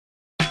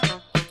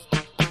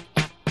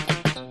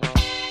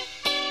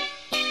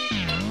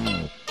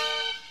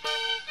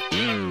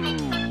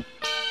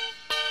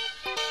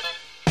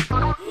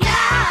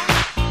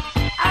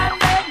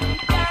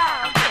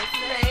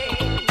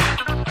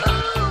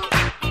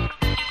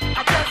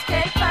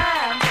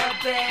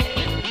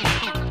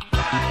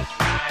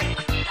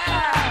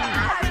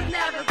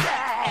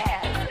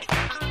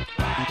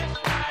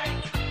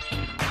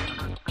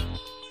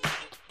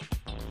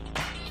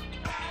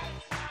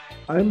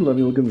I'm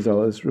Lemuel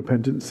Gonzalez,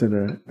 repentant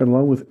sinner, and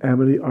along with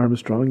Amity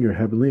Armstrong, your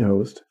heavenly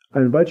host, I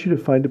invite you to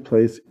find a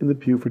place in the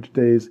pew for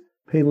today's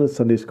painless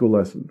Sunday school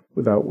lesson,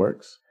 Without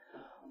Works.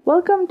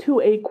 Welcome to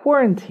a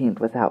Quarantined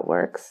Without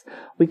Works.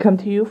 We come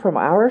to you from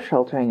our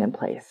sheltering in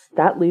place.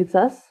 That leads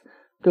us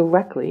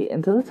directly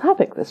into the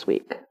topic this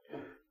week.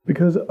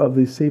 Because of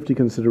the safety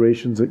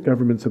considerations that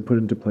governments have put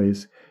into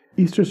place,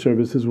 Easter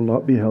services will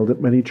not be held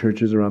at many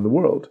churches around the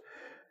world.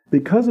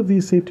 Because of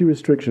these safety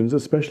restrictions,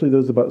 especially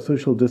those about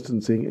social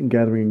distancing and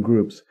gathering in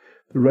groups,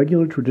 the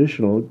regular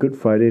traditional Good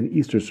Friday and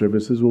Easter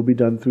services will be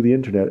done through the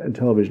internet and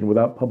television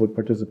without public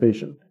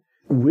participation.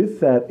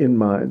 With that in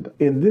mind,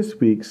 in this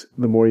week's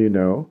The More You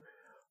Know,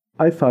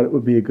 I thought it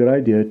would be a good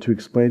idea to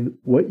explain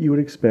what you would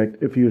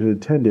expect if you had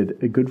attended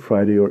a Good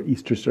Friday or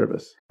Easter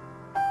service.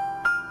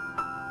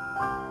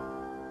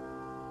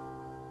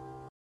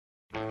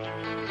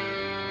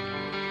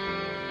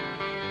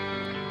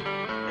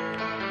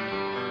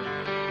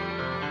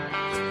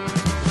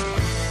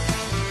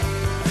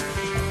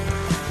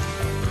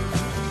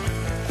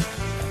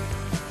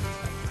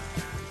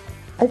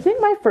 I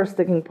think my first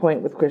sticking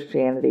point with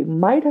Christianity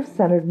might have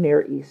centered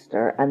near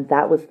Easter, and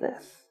that was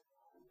this.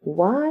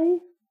 Why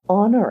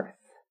on earth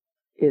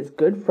is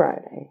Good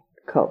Friday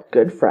called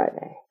Good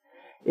Friday?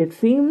 It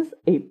seems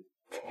a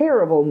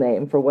terrible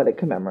name for what it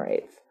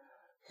commemorates.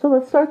 So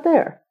let's start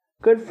there.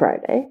 Good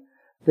Friday,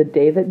 the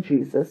day that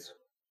Jesus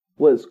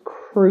was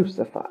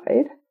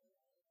crucified.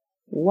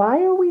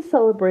 Why are we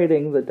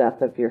celebrating the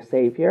death of your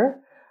Savior?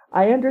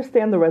 I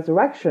understand the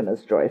resurrection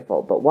is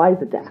joyful, but why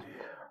the death?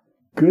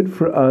 Good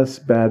for us,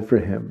 bad for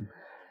him.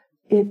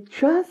 It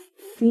just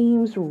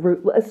seems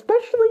rootless,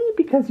 especially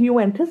because you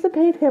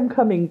anticipate him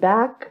coming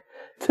back.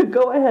 To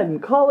go ahead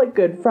and call it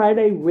Good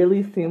Friday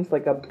really seems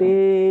like a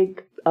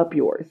big up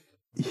yours.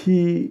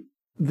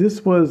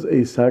 This was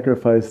a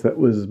sacrifice that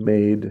was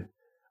made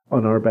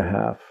on our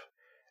behalf.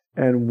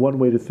 And one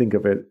way to think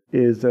of it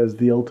is as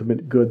the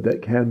ultimate good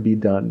that can be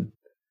done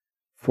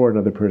for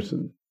another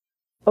person.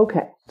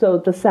 Okay, so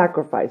the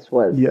sacrifice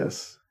was...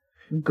 Yes.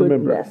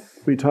 Goodness. Remember,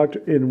 we talked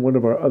in one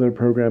of our other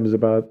programs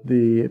about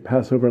the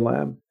Passover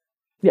lamb.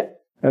 Yeah.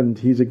 And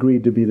he's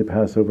agreed to be the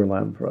Passover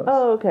lamb for us.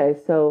 Oh, okay.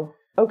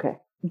 Okay.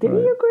 Did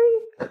he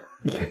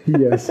agree?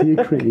 Yes, he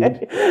agreed.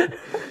 Okay.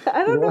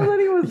 I don't know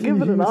that he was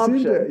given an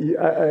option.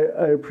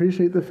 I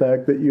appreciate the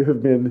fact that you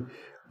have been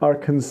our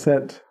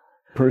consent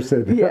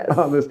person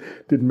on this.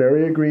 Did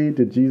Mary agree?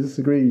 Did Jesus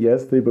agree?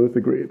 Yes, they both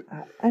agreed.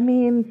 I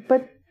mean,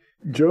 but...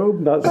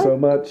 Job, not so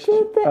much.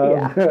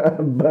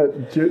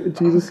 But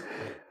Jesus...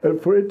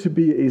 For it to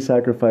be a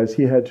sacrifice,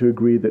 he had to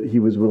agree that he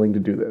was willing to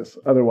do this.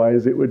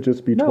 Otherwise, it would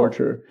just be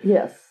torture.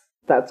 Yes,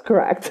 that's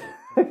correct.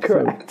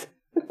 Correct.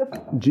 So,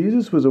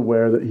 Jesus was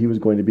aware that he was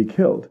going to be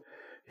killed.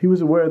 He was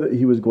aware that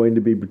he was going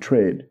to be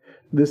betrayed.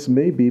 This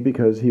may be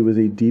because he was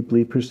a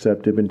deeply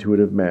perceptive,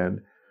 intuitive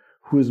man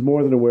who is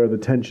more than aware of the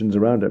tensions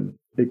around him.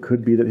 It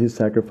could be that his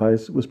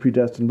sacrifice was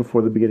predestined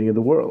before the beginning of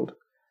the world.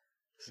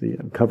 See,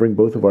 I'm covering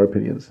both of our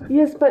opinions.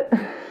 Yes, but...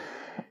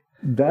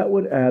 That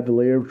would add the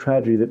layer of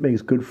tragedy that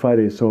makes Good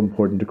Friday so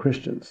important to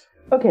Christians.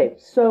 Okay,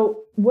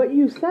 so what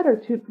you said are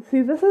two...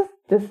 See, this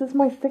is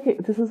my sticking...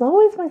 This is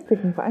always my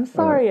sticking point. I'm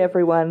sorry,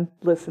 everyone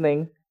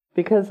listening,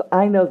 because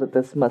I know that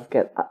this must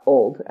get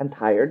old and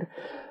tired.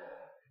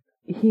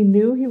 He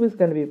knew he was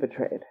going to be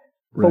betrayed,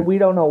 but we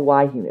don't know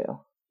why he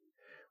knew.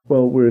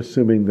 Well, we're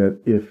assuming that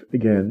if,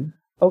 again...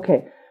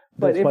 Okay,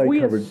 but if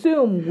we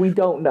assume, we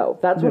don't know.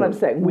 That's what I'm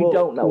saying. We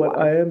don't know why. What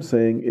I am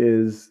saying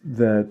is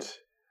that...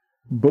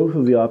 Both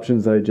of the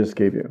options that I just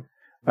gave you.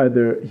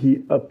 Either he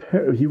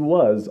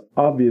was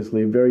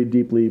obviously very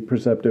deeply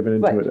perceptive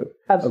and intuitive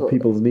of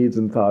people's needs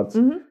and thoughts.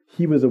 Mm-hmm.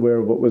 He was aware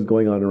of what was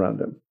going on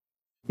around him.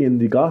 In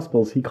the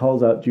Gospels, he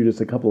calls out Judas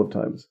a couple of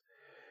times.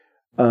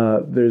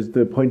 There's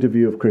the point of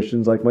view of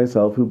Christians like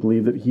myself who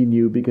believe that he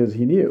knew because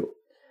he knew,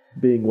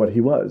 being what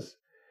he was.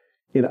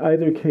 In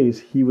either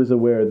case, he was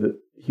aware that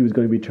he was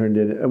going to be turned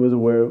in and was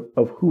aware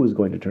of who was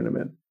going to turn him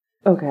in.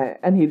 Okay,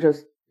 and he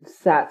just...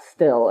 sat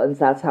still, and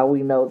that's how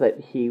we know that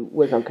he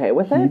was okay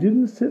with it? He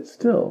didn't sit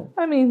still.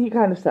 I mean, he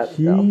kind of sat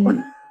still. He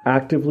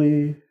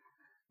actively,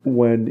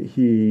 when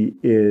he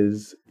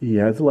has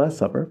the Last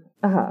Supper,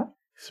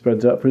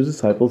 spreads out for his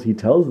disciples, he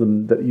tells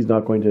them that he's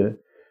not going to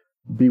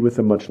be with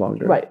them much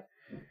longer. Right.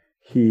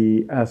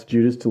 He asks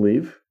Judas to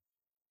leave.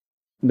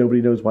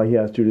 Nobody knows why he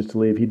asked Judas to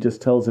leave. He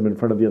just tells him in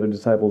front of the other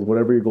disciples,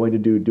 whatever you're going to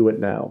do, do it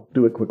now.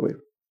 Do it quickly.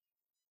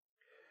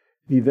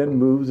 He then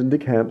moves and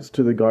decamps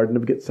to the Garden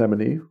of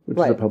Gethsemane, which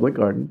is a public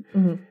garden,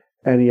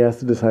 and he asks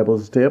the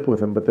disciples to stay up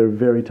with him, but they're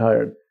very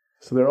tired.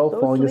 So they're all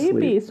falling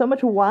asleep. So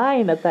much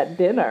wine at that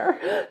dinner.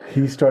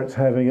 He starts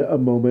having a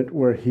moment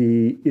where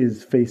he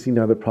is facing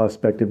now the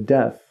prospect of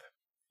death.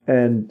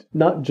 And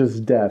not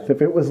just death. If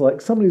it was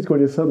like somebody's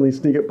going to suddenly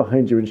sneak up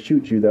behind you and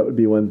shoot you, that would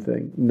be one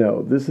thing.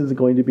 No, this is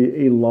going to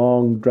be a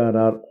long,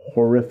 drawn-out,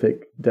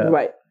 horrific death.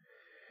 Right.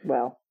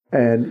 Well.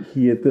 And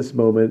he, at this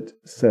moment,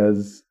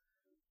 says...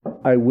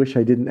 I wish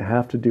I didn't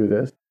have to do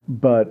this,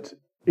 but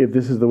if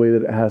this is the way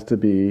that it has to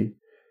be,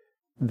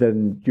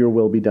 then your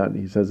will be done.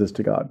 He says this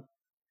to God.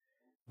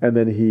 And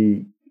then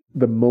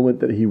the moment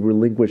that he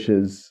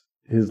relinquishes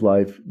his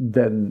life,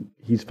 then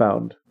he's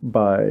found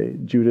by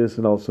Judas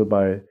and also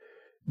by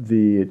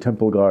the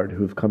temple guard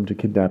who've come to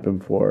kidnap him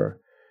for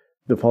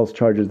the false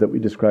charges that we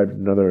described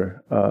in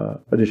another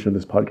edition of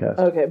this podcast.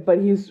 Okay, but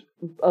he's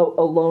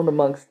alone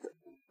amongst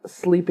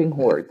sleeping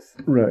hordes.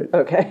 Right.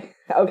 Okay.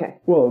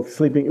 Well,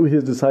 sleeping with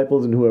his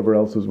disciples and whoever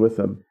else was with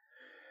them.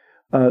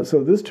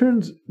 So this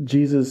turns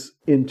Jesus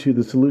into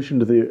the solution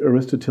to the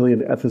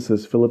Aristotelian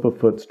ethicist Philippa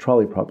Foot's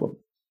trolley problem.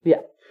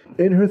 Yeah.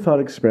 In her thought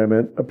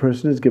experiment, a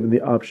person is given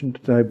the option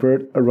to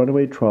divert a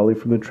runaway trolley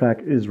from the track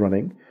it is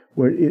running,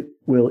 where it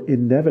will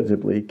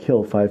inevitably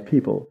kill 5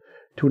 people,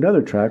 to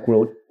another track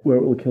where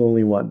it will kill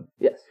only 1.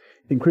 Yes.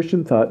 In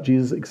Christian thought,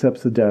 Jesus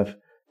accepts the death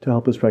to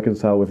help us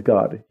reconcile with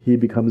God. He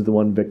becomes the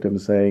one victim,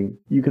 saying,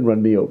 "You can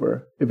run me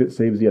over if it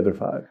saves the other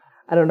 5."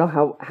 I don't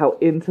know how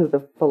into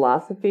the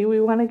philosophy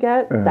we want to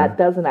get. That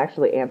doesn't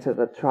actually answer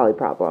the trolley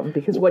problem,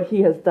 because what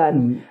he has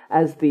done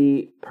as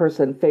the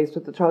person faced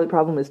with the trolley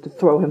problem is to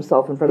throw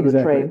himself in front of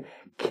the train,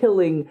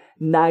 killing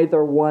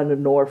neither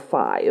 1 nor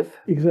 5,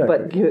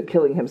 but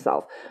killing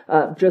himself.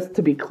 Just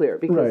to be clear,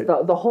 because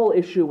the whole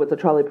issue with the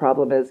trolley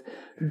problem is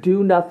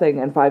do nothing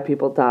and 5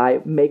 people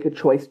die, make a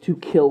choice to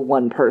kill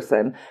 1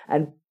 person,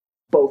 and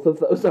both of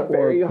those are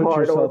very hard or bad. Put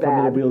yourself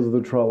on the wheels of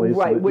the trolley.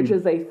 Right, so which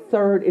is a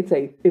third, it's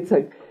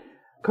a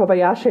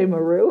Kobayashi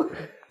Maru.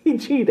 He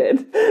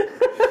cheated.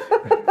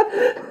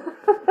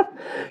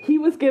 He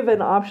was given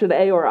option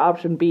A or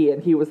option B,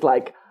 and he was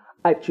like,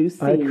 I choose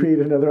C. I create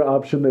another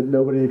option that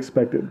nobody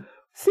expected.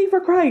 C for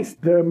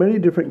Christ. There are many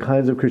different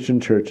kinds of Christian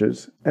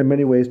churches and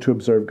many ways to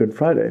observe Good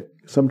Friday.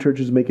 Some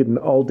churches make it an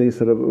all-day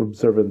set of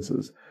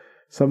observances.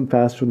 Some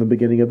fast from the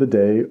beginning of the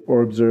day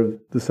or observe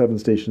the 7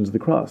 stations of the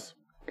cross.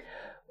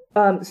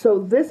 So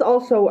this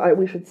also,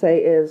 we should say,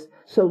 is,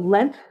 so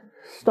Lent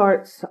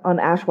starts on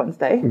Ash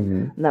Wednesday,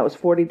 and that was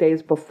 40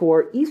 days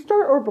before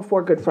Easter or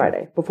before Good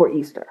Friday? Before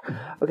Easter.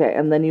 Okay,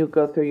 and then you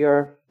go through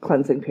your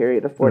cleansing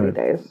period of 40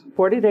 days.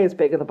 40 days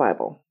big in the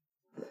Bible.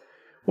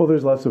 Well,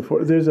 there's lots of...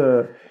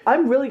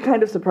 I'm really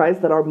kind of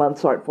surprised that our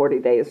months aren't 40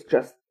 days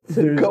just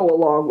to go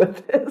along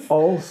with this.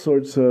 All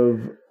sorts of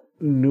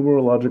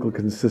numerological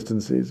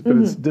consistencies, but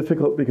it's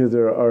difficult because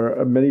there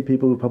are many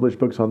people who publish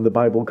books on the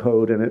Bible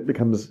code, and it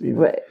becomes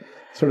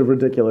sort of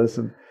ridiculous.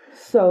 And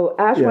so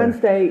Ash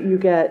Wednesday, you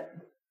get...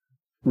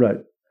 Right.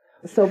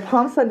 So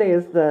Palm Sunday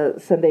is the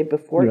Sunday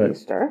before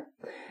Easter,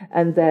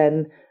 and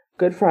then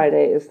Good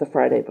Friday is the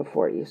Friday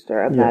before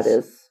Easter, and that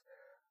is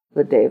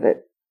the day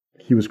that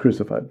he was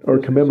crucified, or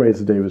commemorates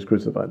the day he was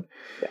crucified.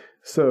 Yeah.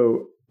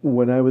 So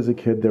when I was a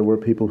kid, there were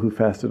people who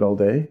fasted all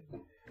day.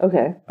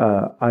 Okay.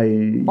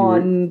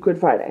 On Good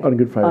Friday. On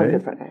Good Friday. On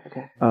Good Friday,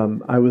 okay.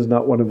 I was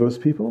not one of those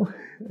people.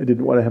 I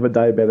didn't want to have a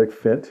diabetic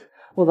fit.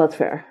 Well, that's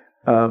fair.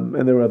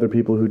 And there were other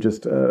people who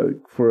just,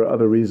 for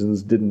other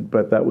reasons, didn't,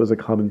 but that was a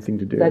common thing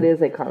to do. That is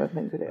a common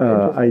thing to do.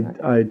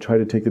 I try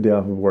to take the day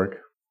off of work.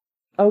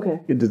 Okay.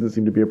 It doesn't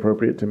seem to be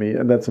appropriate to me,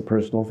 and that's a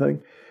personal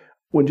thing.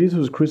 When Jesus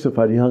was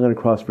crucified, he hung on a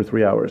cross for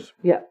 3 hours.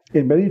 Yeah.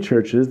 In many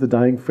churches, the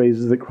dying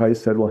phrases that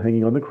Christ said while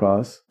hanging on the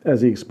cross,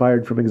 as he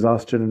expired from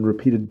exhaustion and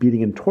repeated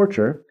beating and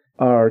torture,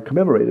 are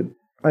commemorated.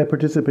 I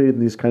participated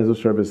in these kinds of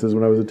services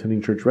when I was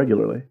attending church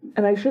regularly.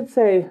 And I should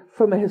say,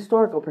 from a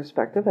historical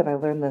perspective, and I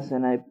learned this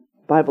in a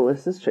Bible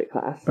history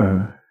class,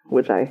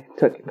 which I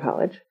took in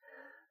college,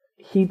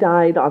 he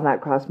died on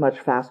that cross much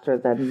faster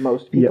than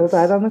most people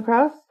died on the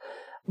cross,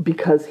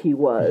 because he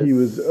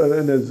was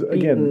and as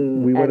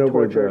again we went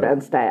over tortured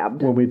and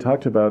stabbed. When we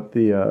talked about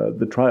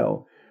the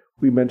trial,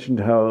 we mentioned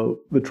how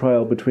the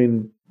trial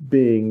between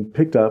being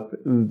picked up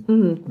in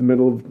the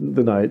middle of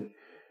the night,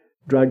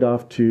 dragged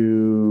off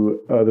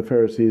to the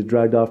Pharisees,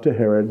 dragged off to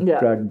Herod,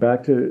 dragged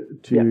back to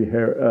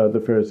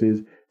the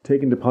Pharisees,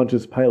 taken to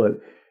Pontius Pilate.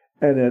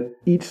 And at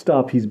each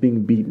stop, he's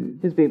being beaten.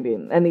 He's being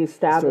beaten. And he's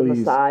stabbed in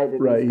the side.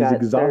 And he's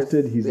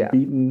exhausted. He's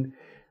beaten.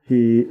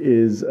 He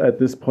is, at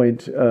this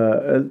point,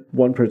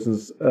 one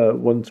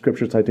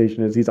scripture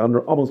citation is he's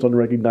almost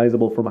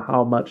unrecognizable from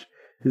how much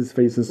his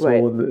face is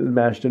swollen and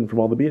mashed in from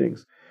all the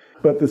beatings.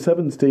 But the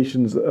 7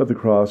 stations of the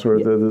cross, or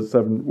the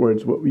 7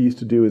 words, what we used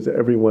to do is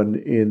everyone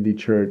in the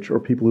church, or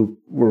people who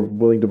were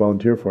willing to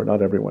volunteer for it,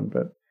 not everyone,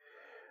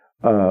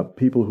 but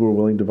people who were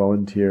willing to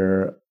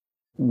volunteer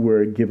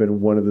were given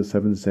one of the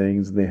 7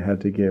 sayings, and they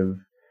had to give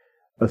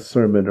a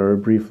sermon or a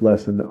brief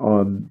lesson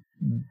on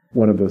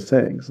one of those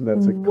sayings. And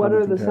that's what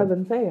are the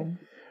 7 sayings?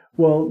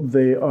 Well,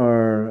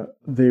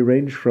 they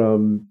range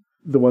from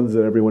the ones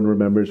that everyone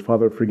remembers,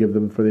 Father, forgive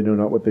them, for they know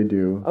not what they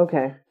do.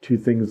 Okay. To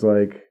things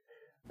like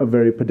a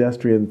very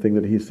pedestrian thing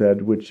that he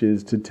said, which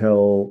is to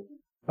tell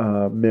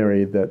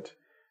Mary that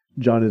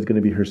John is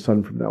going to be her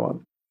son from now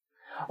on.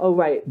 Oh,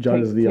 right.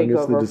 John is the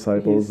youngest of the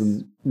disciples,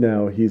 and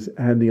now he's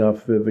handing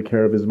off the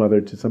care of his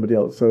mother to somebody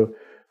else. So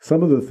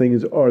some of the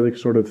things are the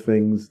sort of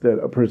things that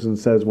a person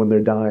says when they're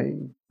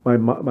dying.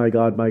 My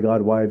God,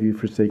 why have you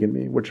forsaken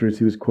me? Which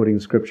he was quoting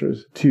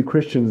scriptures. To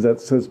Christians,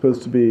 that's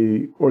supposed to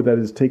be, or that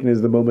is taken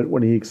as the moment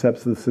when he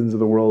accepts the sins of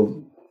the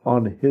world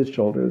on his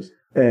shoulders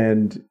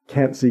and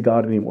can't see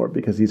God anymore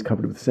because he's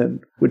covered with sin,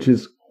 which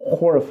is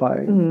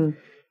horrifying.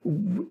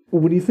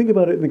 When you think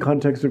about it in the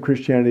context of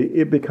Christianity,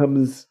 it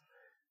becomes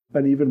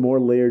an even more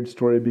layered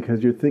story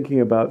because you're thinking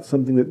about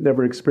something that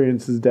never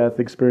experiences death,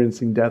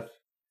 experiencing death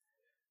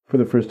for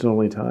the first and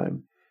only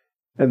time.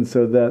 And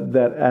so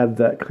that adds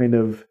that kind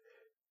of...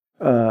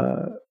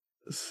 so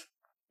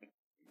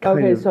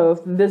if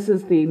this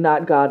is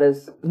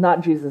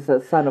not Jesus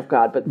as Son of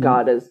God, but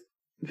God as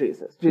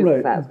Jesus.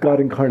 Jesus as God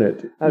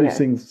incarnate. Okay. These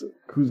things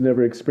who's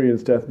never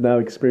experienced death, now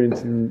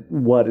experiencing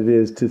what it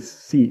is to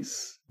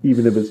cease,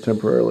 even if it's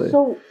temporarily.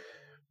 So,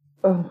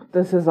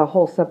 this is a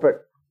whole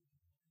separate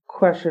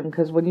question,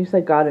 because when you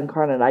say God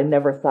incarnate, I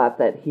never thought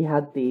that he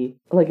had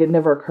it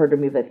never occurred to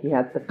me that he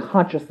had the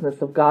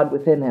consciousness of God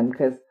within him,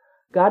 because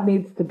God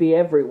needs to be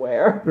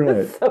everywhere.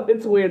 Right. So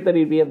it's weird that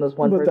he'd be in this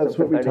one person. But that's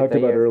what we talked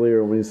about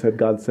earlier when we said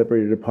God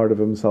separated a part of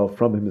himself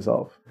from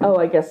himself. Oh,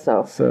 I guess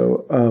so.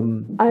 So,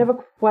 I have a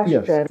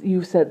question. Yes.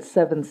 You said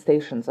 7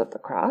 stations of the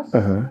cross.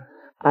 Uh-huh.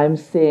 I'm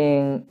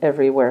seeing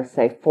everywhere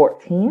say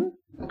 14.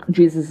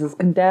 Jesus is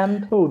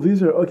condemned. Oh,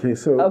 these are okay.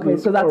 So that's a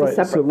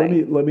separate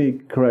thing. So let me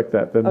correct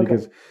that then,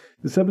 because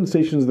the 7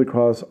 stations of the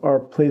cross are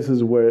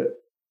places where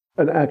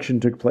an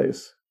action took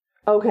place.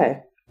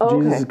 Okay.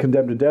 Jesus is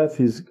condemned to death.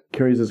 He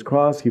carries his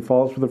cross. He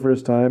falls for the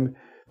first time.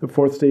 The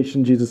 4th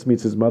station, Jesus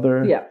meets his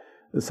mother. Yeah.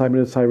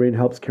 Simon of Cyrene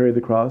helps carry the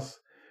cross,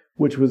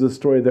 which was a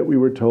story that we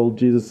were told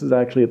Jesus is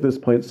actually at this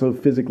point so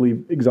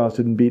physically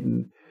exhausted and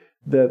beaten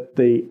that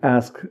the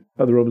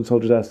Roman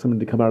soldiers ask someone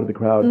to come out of the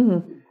crowd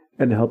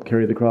and help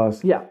carry the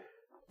cross. Yeah.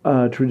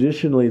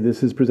 Traditionally,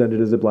 this is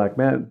presented as a black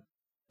man.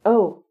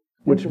 Oh,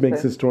 which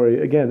makes the story,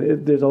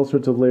 again, there's all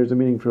sorts of layers of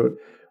meaning for it.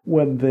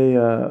 When they...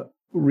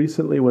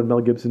 recently, when Mel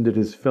Gibson did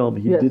his film,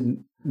 he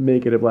didn't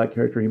make it a black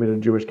character. He made it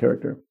a Jewish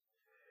character.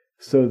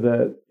 So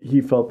that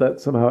he felt that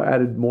somehow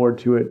added more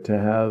to it to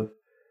have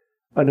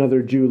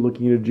another Jew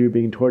looking at a Jew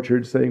being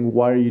tortured saying,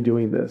 why are you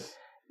doing this?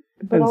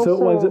 But so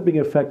it winds up being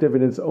effective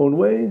in its own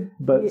way,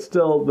 but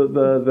still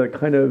the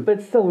kind of...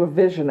 But still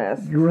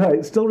revisionist.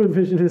 Right, still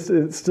revisionist.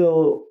 It's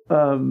still...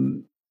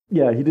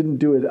 he didn't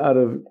do it out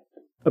of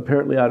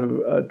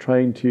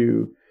trying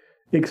to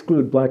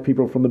exclude black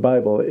people from the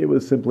Bible. It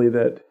was simply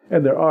that,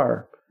 and there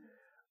are,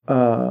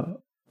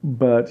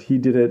 but he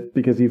did it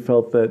because he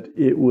felt that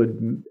it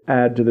would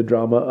add to the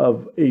drama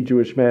of a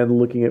Jewish man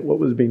looking at what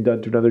was being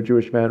done to another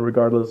Jewish man,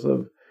 regardless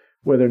of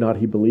whether or not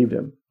he believed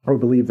him or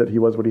believed that he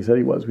was what he said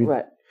he was.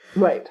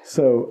 Right.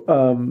 So,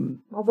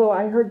 although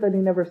I heard that he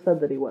never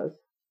said that he was.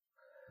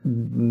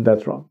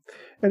 That's wrong.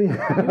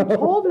 Anyhow, you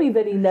told me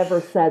that he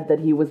never said that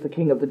he was the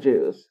king of the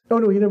Jews. Oh,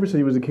 no, he never said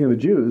he was the king of the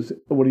Jews.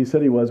 What he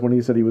said he was when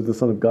he said he was the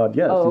Son of God,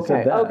 yes, he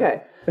said that.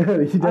 Okay.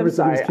 He never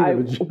said he was king of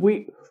the Jews.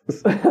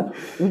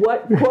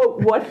 What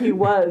he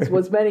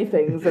was many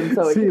things, and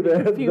so it can be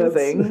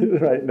confusing.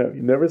 Right, no, he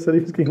never said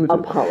he was king of the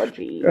Jews.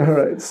 Apologies.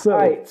 All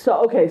right,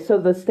 so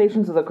the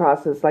Stations of the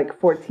Cross is like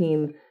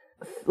 14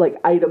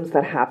 items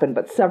that happen,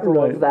 but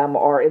several of them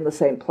are in the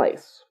same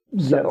place.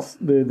 So. Yes,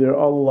 they're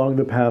all along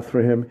the path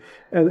for him.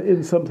 And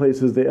in some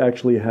places, they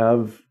actually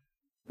have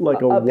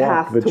like a walk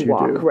path that to you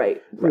walk. do.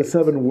 Right. The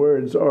 7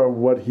 words are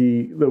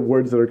the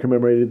words that are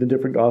commemorated in the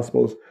different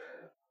Gospels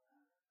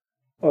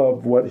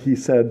of what he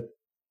said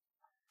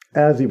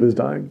as he was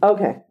dying.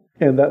 Okay.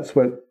 And that's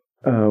what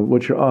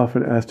you're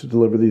often asked to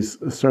deliver these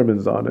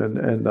sermons on.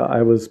 And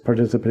I was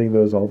participating in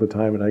those all the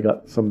time, and I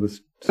got some of the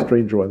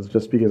stranger ones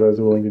just because I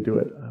was willing to do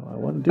it. I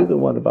want to do the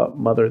one about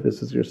Mother,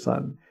 this is your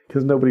son.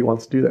 Because nobody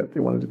wants to do that. They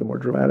want to do the more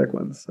dramatic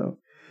ones. So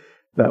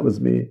that was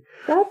me.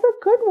 That's a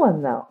good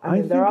one, though. I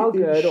mean, they're all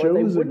good, or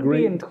they wouldn't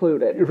be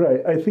included. Right.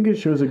 I think it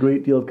shows a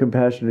great deal of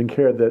compassion and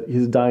care that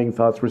his dying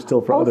thoughts were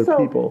still for other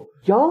people.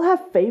 Y'all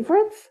have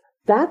favorites?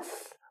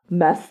 That's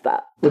messed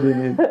up. What do you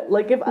mean?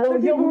 If other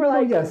people were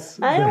like, yes.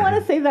 I don't want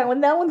to say that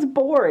one. That one's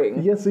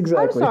boring. Yes,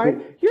 exactly. I'm sorry.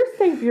 Your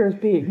savior is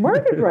being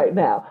murdered right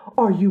now.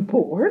 Are you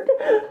bored?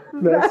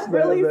 That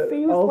really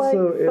seems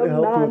also, like it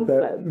helped nonsense.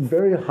 With that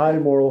very high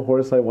moral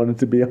horse I wanted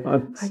to be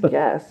on. So. I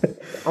guess.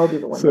 I'll be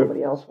the one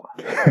nobody else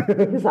wants.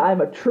 Because I'm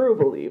a true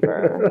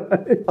believer.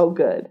 Right. Oh,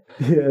 good.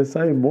 Yes,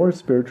 I am more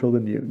spiritual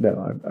than you.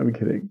 No, I'm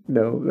kidding.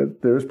 No,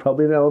 there's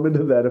probably an element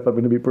of that if I'm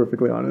going to be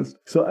perfectly honest.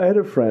 So I had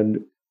a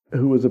friend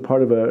who was a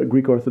part of a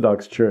Greek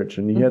Orthodox church,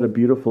 and he had a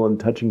beautiful and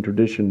touching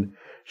tradition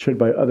shared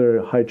by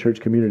other high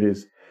church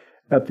communities.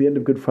 At the end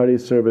of Good Friday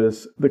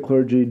service, the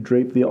clergy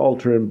draped the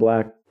altar in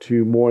black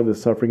to mourn the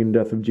suffering and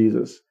death of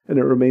Jesus, and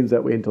it remains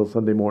that way until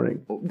Sunday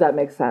morning. That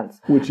makes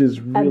sense. Which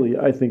is really,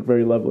 I think,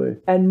 very lovely.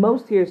 And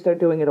most years they're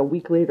doing it a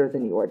week later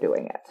than you are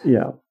doing it.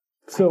 Yeah.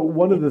 So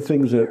one of the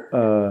things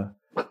that...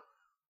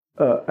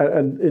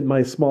 and in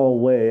my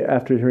small way,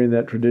 after hearing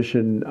that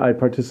tradition, I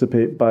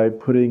participate by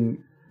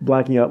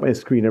blacking out my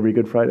screen every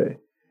Good Friday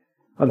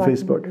on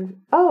Facebook.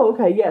 Oh,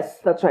 okay. Yes,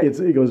 that's right.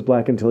 It goes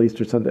black until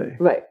Easter Sunday.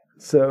 Right.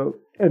 So,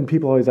 and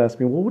people always ask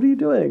me, well, what are you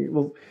doing?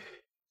 Well,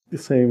 the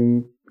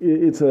same,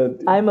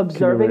 I'm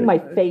observing my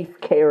faith,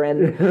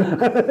 Karen.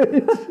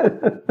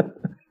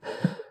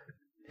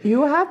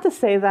 You have to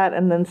say that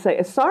and then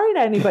say, sorry to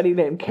anybody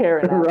named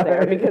Karen out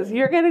there, because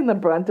you're getting the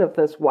brunt of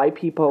this white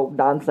people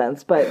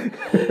nonsense, but...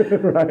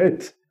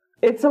 Right.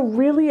 it's a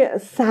really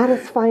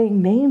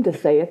satisfying name to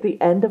say at the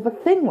end of a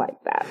thing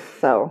like that.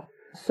 So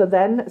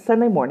then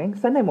Sunday morning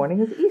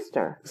is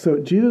Easter. So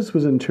Jesus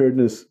was interred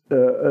in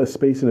a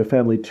space in a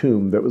family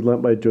tomb that was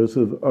lent by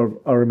Joseph of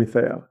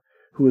Arimathea,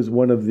 who was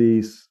one of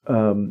these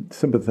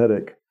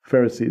sympathetic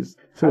Pharisees.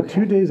 So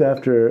 2 days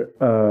after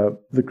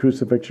the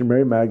crucifixion,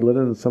 Mary Magdalene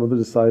and some of the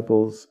other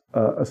disciples,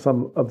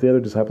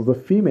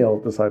 the female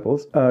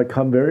disciples,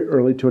 come very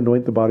early to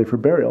anoint the body for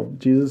burial.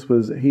 Jesus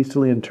was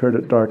hastily interred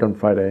at dark on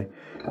Friday,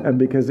 and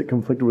because it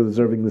conflicted with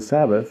observing the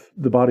Sabbath,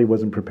 the body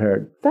wasn't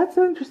prepared. That's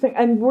so interesting.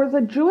 And were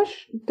the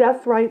Jewish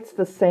death rites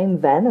the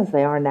same then as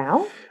they are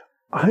now?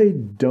 I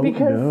don't know.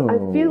 Because I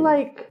feel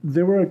like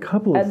there were a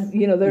couple of...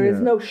 And, there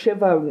is no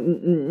Shiva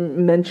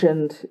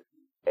mentioned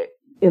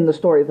in the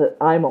story that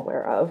I'm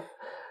aware of.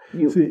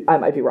 I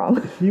might be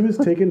wrong. He was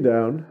taken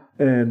down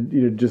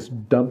and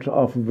just dumped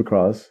off of a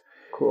cross.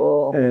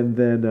 Cool. And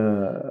then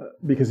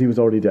because he was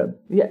already dead.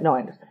 Yeah, no, I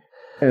understand.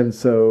 And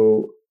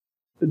so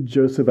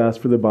Joseph asked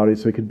for the body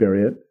so he could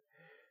bury it.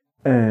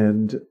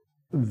 And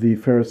the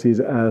Pharisees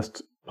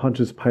asked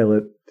Pontius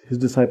Pilate, his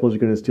disciples are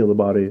going to steal the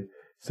body,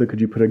 so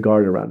could you put a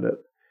guard around it?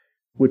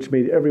 Which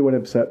made everyone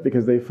upset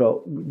because they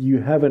felt, you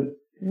haven't...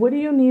 What do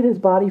you need his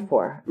body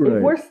for? Right.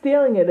 If we're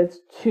stealing it, it's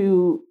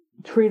to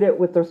treat it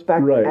with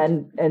respect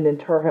and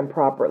inter him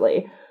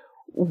properly.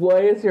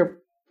 What is your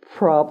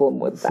problem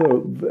with that?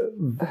 So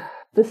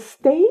the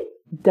state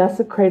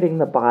desecrating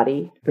the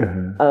body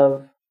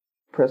of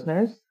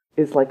prisoners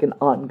is like an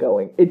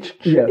ongoing.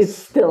 It's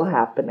still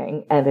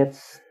happening, and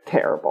it's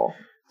terrible.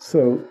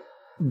 So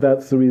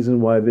that's the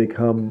reason why they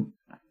come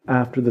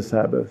after the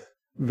Sabbath,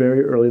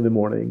 very early in the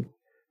morning.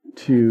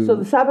 So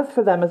the Sabbath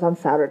for them is on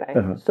Saturday.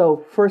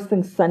 So first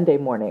thing Sunday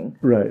morning,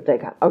 they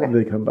come. Okay,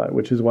 they come by,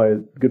 which is why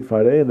Good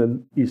Friday and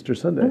then Easter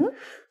Sunday.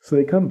 So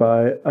they come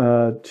by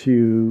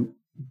to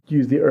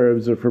use the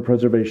herbs for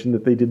preservation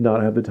that they did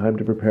not have the time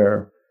to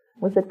prepare.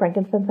 Was it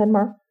frankincense and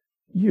myrrh?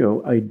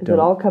 Is it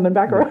all coming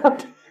back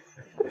around?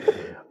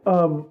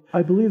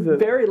 I believe that...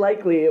 Very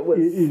likely it was.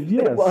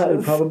 Yes,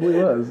 it probably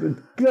was. It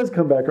does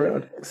come back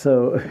around.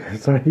 So,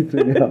 sorry you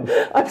threw me off.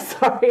 I'm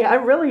sorry.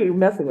 I'm really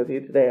messing with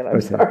you today, and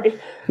I'm sorry.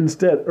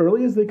 Instead,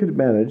 early as they could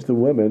manage, the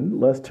women,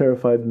 less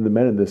terrified than the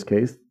men in this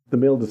case, the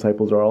male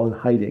disciples are all in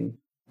hiding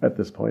at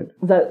this point.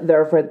 That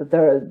they're afraid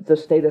that the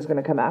state is going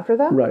to come after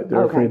them? Right.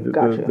 They're afraid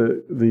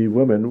that the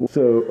women...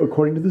 So,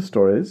 according to the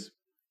stories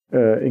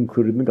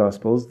included in the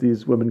Gospels,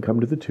 these women come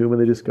to the tomb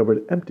and they discover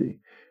it empty.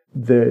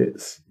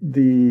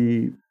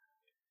 The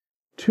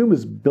tomb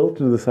is built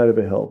into the side of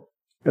a hill,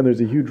 and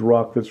there's a huge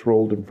rock that's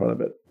rolled in front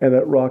of it, and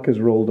that rock is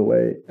rolled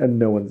away, and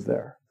no one's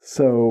there.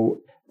 So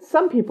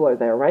some people are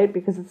there, right?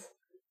 Because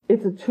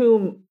it's a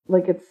tomb,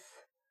 like it's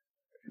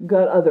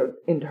got other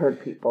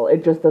interred people.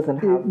 It just doesn't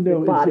have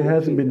it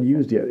hasn't been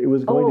used yet. It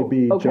was going to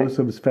be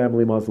Joseph's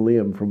family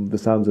mausoleum, from the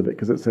sounds of it,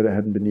 because it said it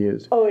hadn't been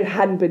used. Oh, it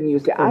hadn't been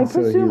used yet. I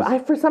presume.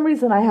 For some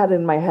reason, I had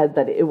in my head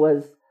that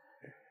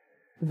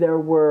there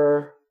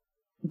were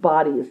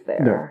bodies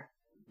there.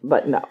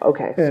 But no,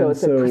 okay. So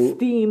it's a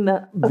pristine...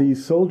 The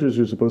soldiers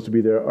who are supposed to be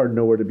there are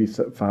nowhere to be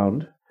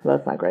found.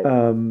 That's not great.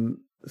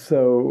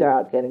 So they're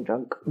out getting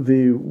drunk.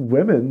 The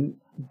women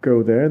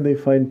go there and they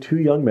find two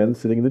young men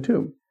sitting in the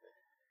tomb,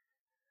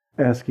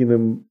 asking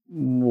them,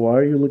 why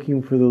are you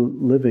looking for the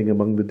living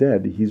among the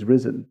dead? He's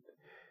risen.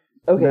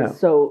 Okay,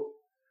 so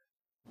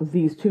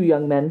these two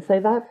young men say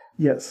that?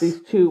 Yes.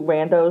 These two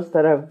randos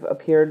that have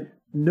appeared...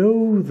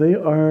 No, they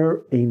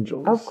are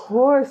angels. Of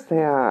course they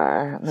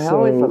are. They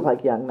always look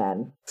like young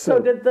men. So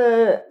did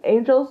the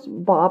angels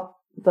bop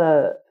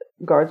the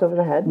guards over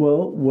the head?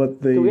 Well,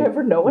 do we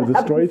ever know what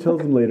the story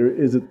tells them later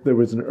is that there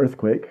was an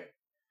earthquake,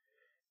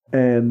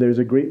 and there's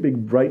a great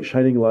big bright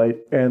shining light,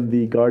 and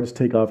the guards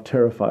take off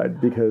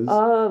terrified because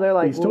they're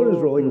like, the stone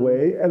is rolling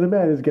away, and the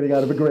man is getting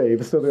out of a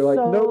grave. So they're like,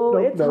 nope,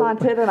 it's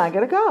haunted, and I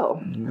gotta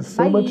go.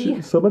 So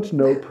much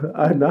nope.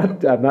 I'm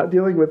not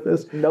dealing with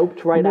this.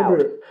 Noped right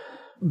out.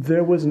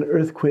 There was an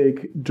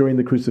earthquake during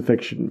the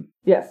crucifixion.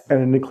 Yes.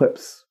 And an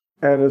eclipse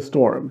and a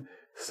storm.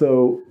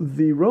 So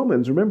the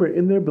Romans, remember,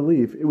 in their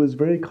belief, it was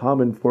very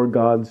common for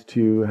gods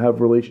to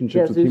have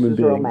relationships with human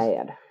beings.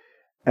 Romad.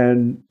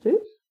 And Zeus?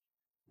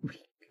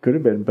 Could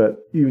have been, but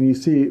you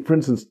see, for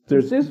instance,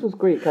 there's... Zeus was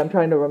Greek. I'm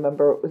trying to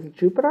remember. Was it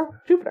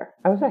Jupiter? Jupiter,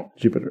 I was right.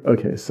 Jupiter.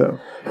 Okay, so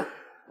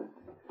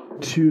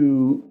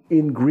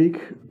in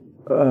Greek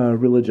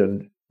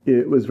religion,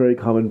 it was very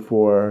common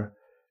for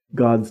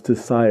gods to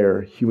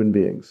sire human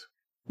beings,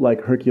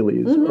 like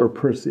Hercules or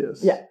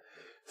Perseus. Yeah.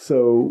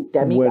 So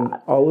Demigod. When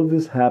all of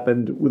this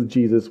happened with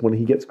Jesus, when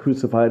he gets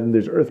crucified and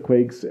there's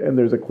earthquakes and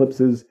there's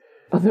eclipses...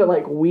 They're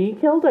like, we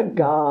killed a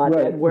god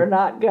and we're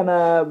not going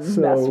to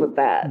mess with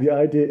that. The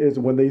idea is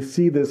when they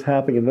see this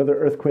happening, another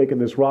earthquake and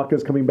this rock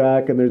is coming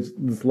back and there's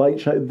this light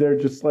shine, they're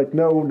just like,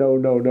 no.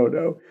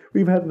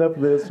 We've had enough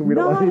of this and we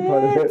don't want any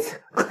part of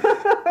it.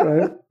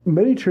 Right?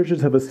 Many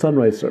churches have a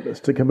sunrise service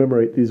to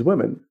commemorate these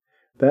women.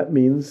 That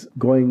means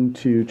going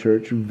to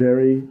church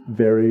very,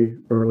 very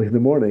early in the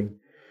morning.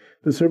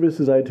 The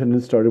services I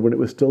attended started when it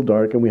was still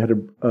dark, and we had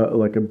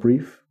a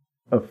brief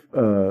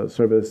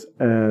service,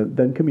 and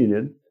then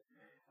communion,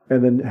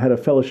 and then had a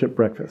fellowship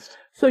breakfast.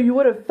 So you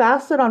would have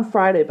fasted on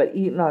Friday but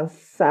eaten on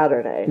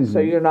Saturday. Mm-hmm. So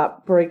you're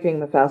not breaking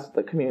the fast of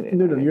the communion.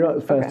 No, you're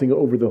not fasting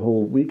over the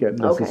whole weekend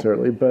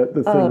necessarily. Okay. But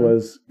the thing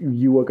was,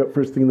 you woke up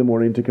first thing in the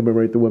morning to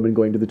commemorate the women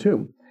going to the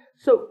tomb.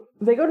 So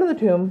they go to the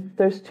tomb.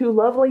 There's two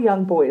lovely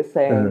young boys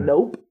saying,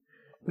 nope.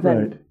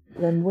 Right.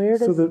 Then where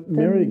does... So that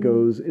Mary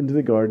goes into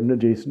the garden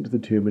adjacent to the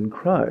tomb and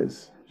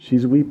cries.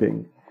 She's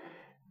weeping.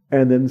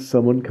 And then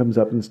someone comes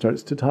up and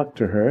starts to talk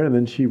to her, and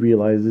then she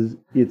realizes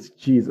it's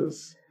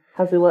Jesus.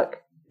 How's he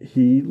look?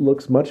 He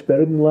looks much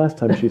better than the last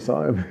time she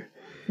saw him.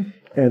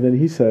 And then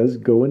he says,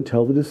 go and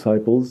tell the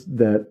disciples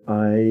that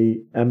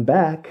I am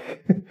back.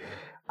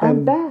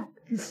 I'm back.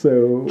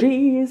 So...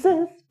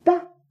 Jesus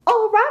back.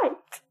 All right.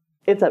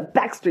 It's a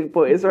Backstreet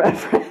Boys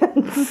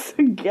reference.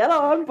 Get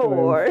on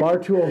board. I'm far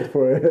too old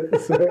for it.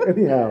 So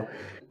anyhow,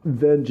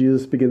 then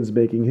Jesus begins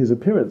making his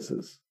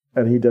appearances.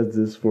 And he does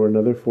this for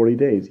another 40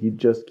 days. He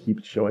just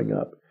keeps showing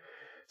up.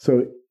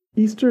 So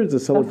Easter is a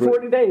celebration.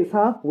 40 days,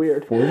 huh?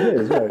 Weird. 40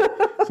 days, right.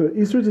 So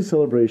Easter is a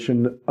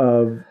celebration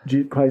of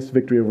Christ's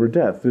victory over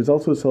death. There's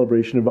also a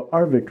celebration of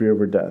our victory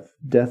over death.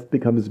 Death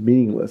becomes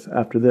meaningless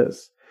after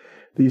this.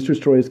 The Easter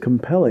story is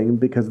compelling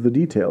because of the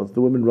details.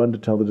 The women run to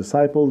tell the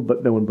disciples,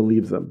 but no one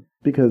believes them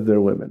because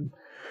they're women.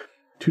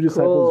 Two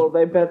disciples... Cool.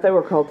 They bet they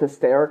were called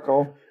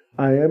hysterical.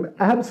 I am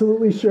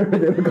absolutely sure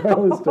they were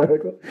called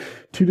hysterical.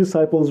 Two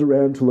disciples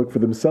ran to look for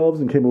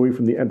themselves and came away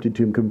from the empty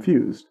tomb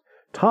confused.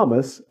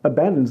 Thomas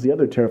abandons the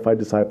other terrified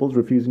disciples,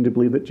 refusing to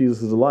believe that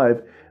Jesus is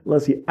alive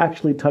unless he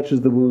actually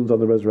touches the wounds on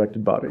the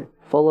resurrected body.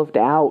 Full of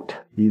doubt.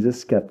 He's a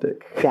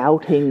skeptic.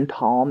 Doubting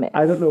Thomas.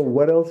 I don't know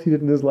what else he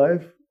did in his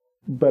life,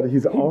 but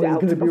he's always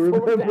going to be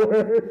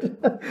remembered.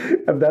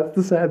 And that's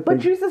the sad thing. But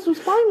Jesus was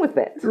fine with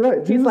it.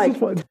 Right. He's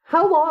like,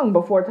 how long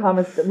before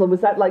Thomas,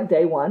 was that like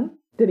day one?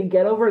 Did he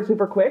get over it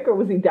super quick, or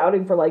was he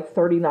doubting for like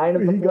 39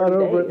 of the 40 days? He got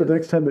over it the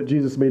next time that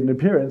Jesus made an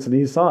appearance, and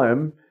he saw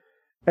him,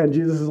 and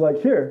Jesus is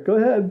like, here, go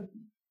ahead.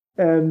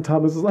 And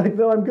Thomas is like,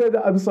 no, I'm good.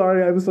 I'm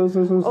sorry. I'm so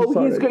sorry.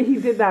 Oh, he's good. He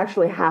didn't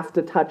actually have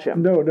to touch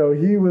him. No.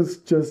 He was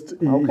just,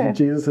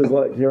 Jesus is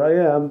like, here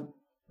I am.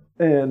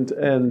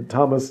 And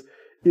Thomas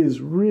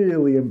is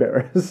really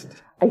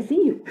embarrassed. I see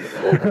you.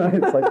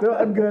 It's like, no,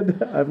 I'm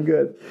good. I'm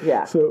good.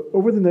 Yeah. So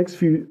over the next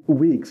few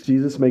weeks,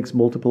 Jesus makes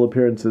multiple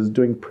appearances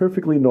doing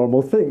perfectly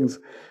normal things,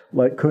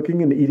 like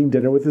cooking and eating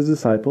dinner with his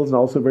disciples, and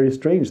also very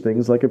strange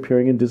things like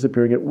appearing and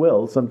disappearing at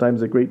will,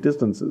 sometimes at great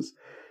distances.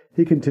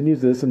 He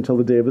continues this until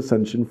the day of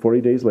Ascension, 40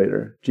 days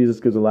later.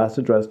 Jesus gives a last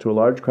address to a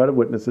large crowd of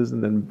witnesses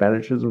and then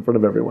vanishes in front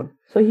of everyone.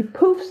 So he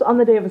poofs on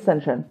the day of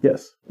Ascension.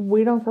 Yes.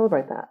 We don't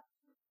celebrate that.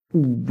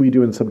 We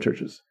do in some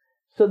churches.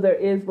 So there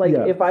is, like,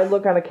 if I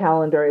look on a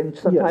calendar, and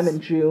sometime in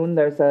June,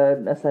 there's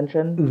an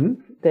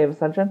Ascension, Day of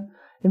Ascension.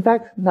 In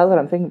fact, now that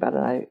I'm thinking about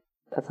it,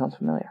 that sounds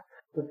familiar.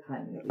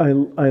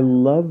 I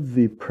love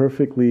the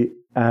perfectly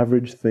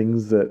average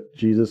things that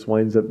Jesus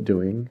winds up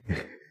doing.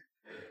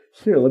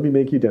 Here, let me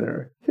make you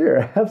dinner.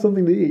 Here, have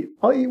something to eat.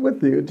 I'll eat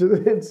with you.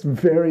 It's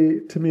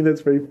to me,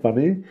 that's very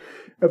funny.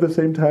 At the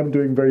same time,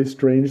 doing very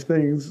strange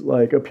things,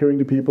 like appearing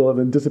to people and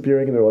then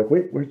disappearing, and they're like,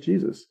 wait, where's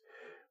Jesus?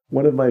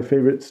 One of my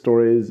favorite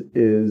stories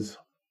is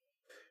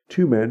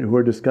two men who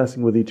are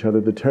discussing with each other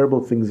the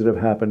terrible things that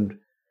have happened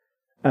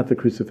at the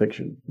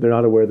crucifixion. They're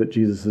not aware that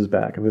Jesus is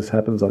back, and this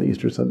happens on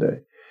Easter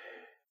Sunday.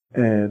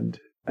 And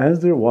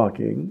as they're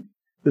walking,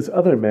 this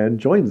other man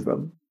joins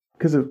them,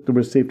 because there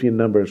was safety in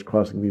numbers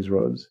crossing these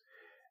roads,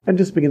 and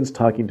just begins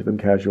talking to them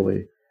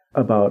casually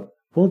about,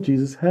 well,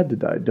 Jesus had to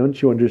die. Don't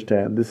you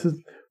understand?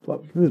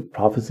 These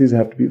prophecies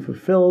have to be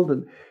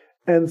fulfilled.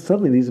 And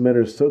suddenly these men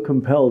are so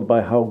compelled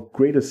by how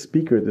great a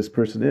speaker this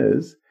person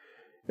is,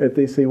 that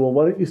they say, well,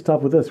 why don't you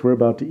stop with us? We're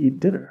about to eat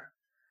dinner.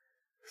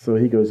 So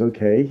he goes,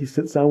 okay. He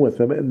sits down with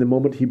them, and the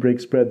moment he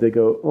breaks bread, they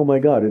go, oh my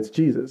God, it's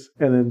Jesus.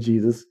 And then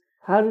Jesus...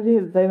 How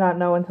did they not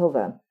know until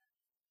then?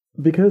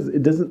 Because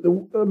it doesn't...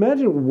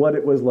 Imagine what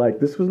it was like.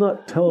 This was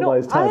not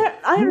televised time.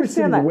 I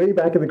understand that. Way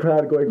back in the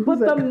crowd going, but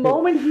the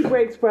moment he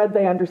breaks bread,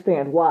 they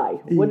understand why.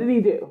 What did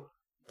he do?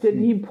 Did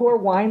he pour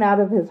wine out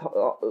of his...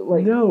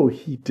 No,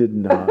 he did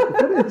not.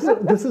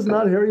 This is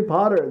not Harry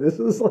Potter. This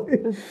is like...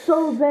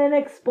 So then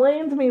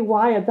explain to me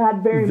why at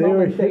that very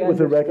moment they were hit with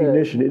a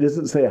recognition. It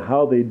doesn't say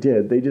how they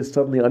did. They just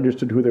suddenly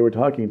understood who they were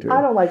talking to.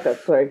 I don't like that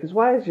story, because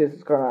why is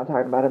Jesus going around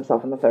talking about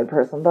himself in the third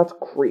person? That's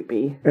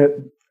creepy.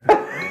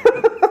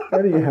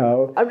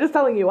 Anyhow... I'm just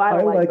telling you,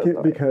 I like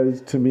it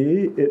because, to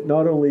me, it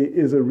not only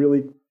is a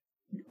really...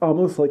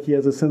 Almost like he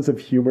has a sense of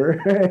humor,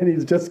 and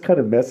he's just kind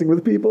of messing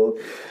with people.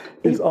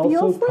 It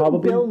feels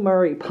like Bill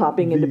Murray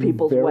popping into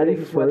people's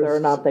weddings, whether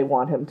or not they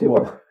want him to.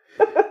 Well,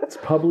 it's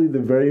probably the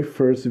very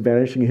first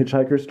vanishing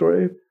hitchhiker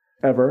story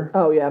ever.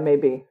 Oh, yeah,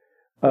 maybe.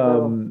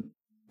 And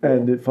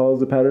it follows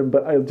the pattern,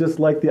 but I just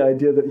like the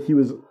idea that he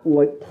was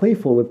like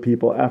playful with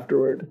people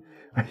afterward.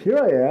 Here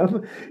I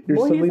am.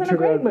 Suddenly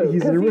turned around. Mood,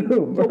 he's in a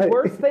room. The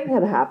worst thing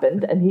had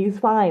happened, and he's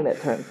fine,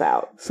 it turns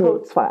out. So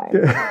it's fine.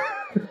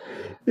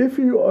 If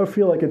you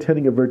feel like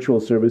attending a virtual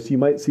service, you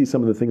might see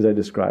some of the things I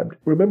described.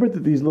 Remember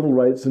that these little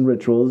rites and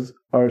rituals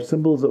are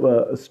symbols of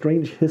a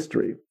strange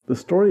history. The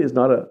story is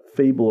not a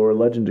fable or a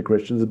legend to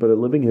Christians, but a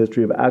living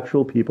history of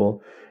actual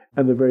people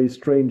and the very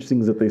strange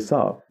things that they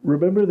saw.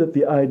 Remember that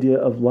the idea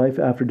of life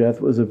after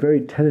death was a very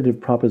tentative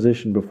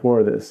proposition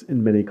before this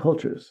in many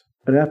cultures.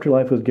 An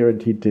afterlife was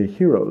guaranteed to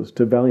heroes,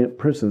 to valiant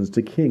persons,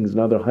 to kings and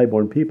other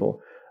highborn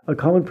people. A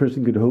common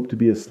person could hope to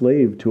be a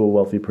slave to a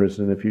wealthy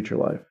person in a future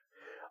life.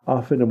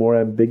 Often a more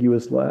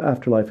ambiguous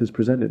afterlife is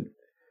presented.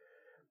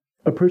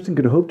 A person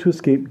could hope to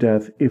escape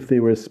death if they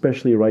were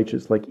especially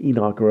righteous, like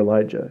Enoch or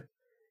Elijah.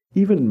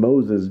 Even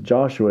Moses,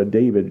 Joshua,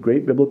 David,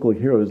 great biblical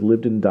heroes,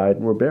 lived and died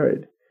and were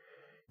buried.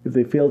 If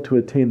they failed to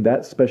attain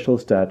that special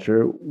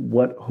stature,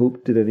 what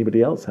hope did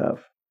anybody else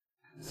have?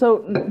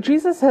 So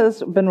Jesus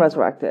has been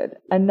resurrected,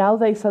 and now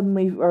they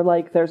suddenly are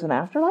like, there's an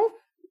afterlife?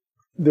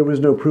 There was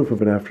no proof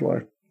of an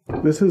afterlife.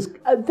 This is...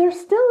 there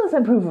still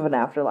isn't proof of an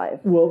afterlife.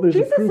 Well, there's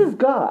Jesus is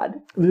God.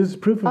 There's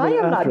proof of an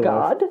afterlife. I am not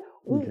God.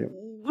 Okay.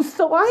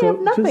 So I have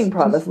nothing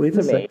promised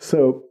to me.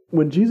 So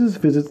when Jesus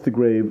visits the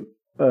grave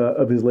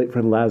of his late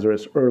friend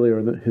Lazarus earlier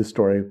in his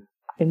story...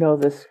 I know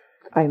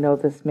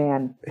this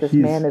man. This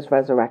man is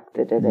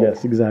resurrected in it.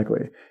 Yes,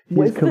 exactly.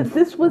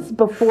 This was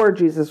before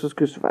Jesus was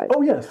crucified.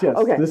 Oh, yes.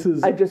 Okay. This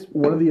is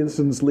one of the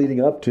incidents leading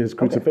up to his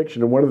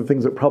crucifixion, and one of the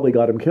things that probably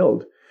got him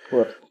killed.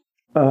 Whoops.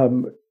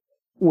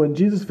 When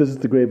Jesus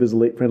visits the grave of his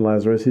late friend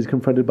Lazarus, he's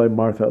confronted by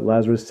Martha,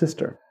 Lazarus'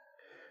 sister.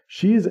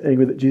 She is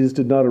angry that Jesus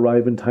did not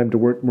arrive in time to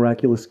work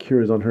miraculous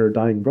cures on her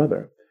dying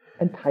brother.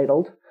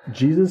 Entitled.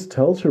 Jesus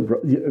tells her,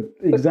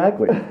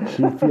 exactly.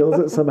 She feels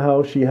that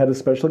somehow she had a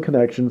special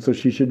connection, so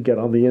she should get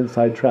on the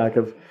inside track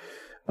of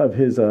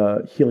his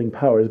healing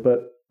powers.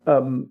 But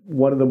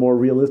one of the more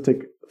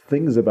realistic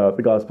things about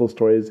the gospel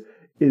stories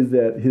is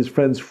that his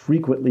friends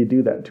frequently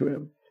do that to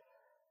him.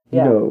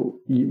 Yeah.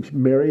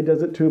 Mary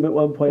does it to him at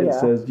one point and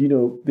says,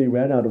 they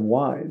ran out of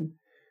wine.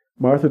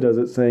 Martha does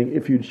it saying,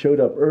 if you'd showed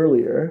up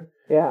earlier.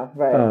 Yeah,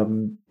 right.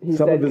 He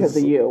said because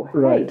of you.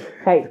 Right.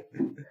 Hey.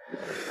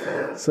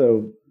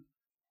 So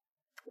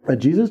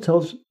Jesus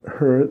tells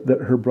her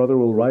that her brother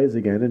will rise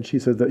again, and she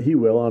says that he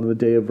will on the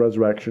day of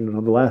resurrection and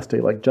on the last day,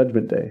 like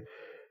Judgment Day.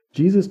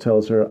 Jesus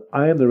tells her,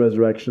 I am the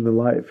resurrection and the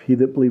life. He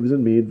that believes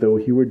in me, though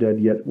he were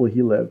dead, yet will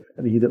he live.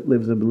 And he that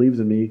lives and believes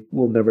in me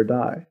will never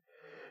die.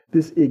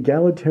 This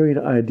egalitarian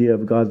idea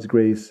of God's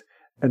grace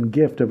and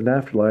gift of an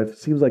afterlife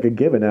seems like a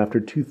given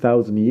after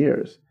 2,000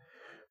 years.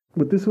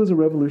 But this was a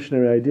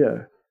revolutionary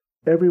idea.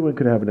 Everyone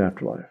could have an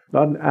afterlife.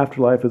 Not an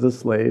afterlife as a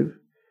slave,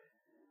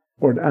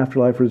 or an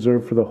afterlife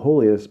reserved for the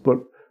holiest,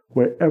 but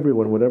where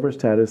everyone, whatever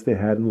status they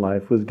had in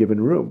life, was given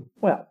room.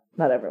 Well,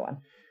 not everyone.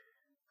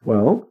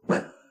 Well,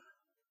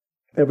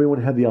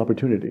 everyone had the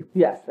opportunity.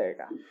 Yes, there you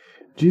go.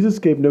 Jesus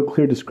gave no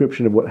clear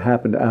description of what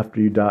happened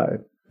after you die,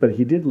 but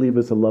he did leave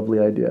us a lovely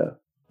idea.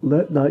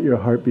 Let not your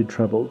heart be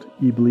troubled.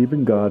 Ye believe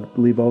in God,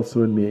 believe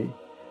also in me.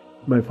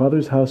 My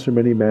Father's house are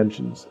many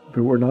mansions. If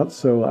it were not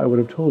so, I would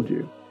have told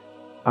you.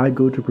 I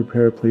go to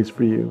prepare a place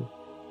for you.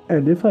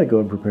 And if I go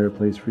and prepare a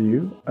place for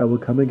you, I will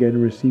come again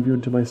and receive you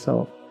into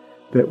myself,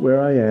 that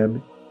where I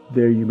am,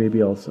 there you may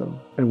be also.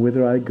 And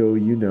whither I go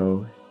you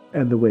know,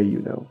 and the way you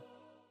know.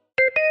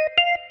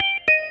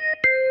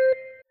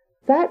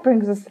 That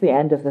brings us to the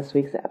end of this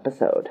week's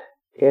episode.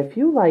 If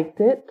you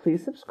liked it,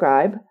 please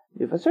subscribe,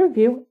 leave us a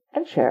review,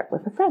 and share it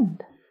with a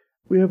friend.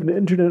 We have an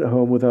internet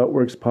home,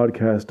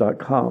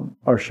 withoutworkspodcast.com.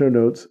 Our show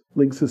notes,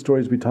 links to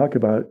stories we talk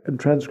about, and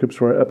transcripts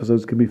for our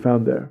episodes can be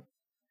found there.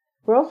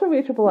 We're also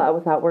reachable at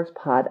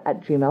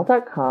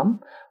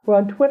withoutworkspod@gmail.com. We're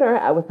on Twitter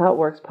at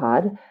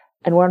withoutworkspod,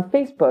 and we're on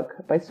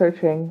Facebook by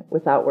searching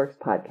Without Works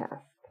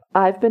Podcast.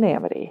 I've been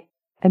Amity,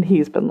 and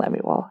he's been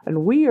Lemuel,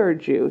 and we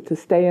urge you to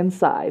stay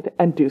inside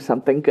and do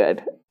something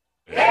good.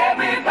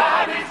 Everybody!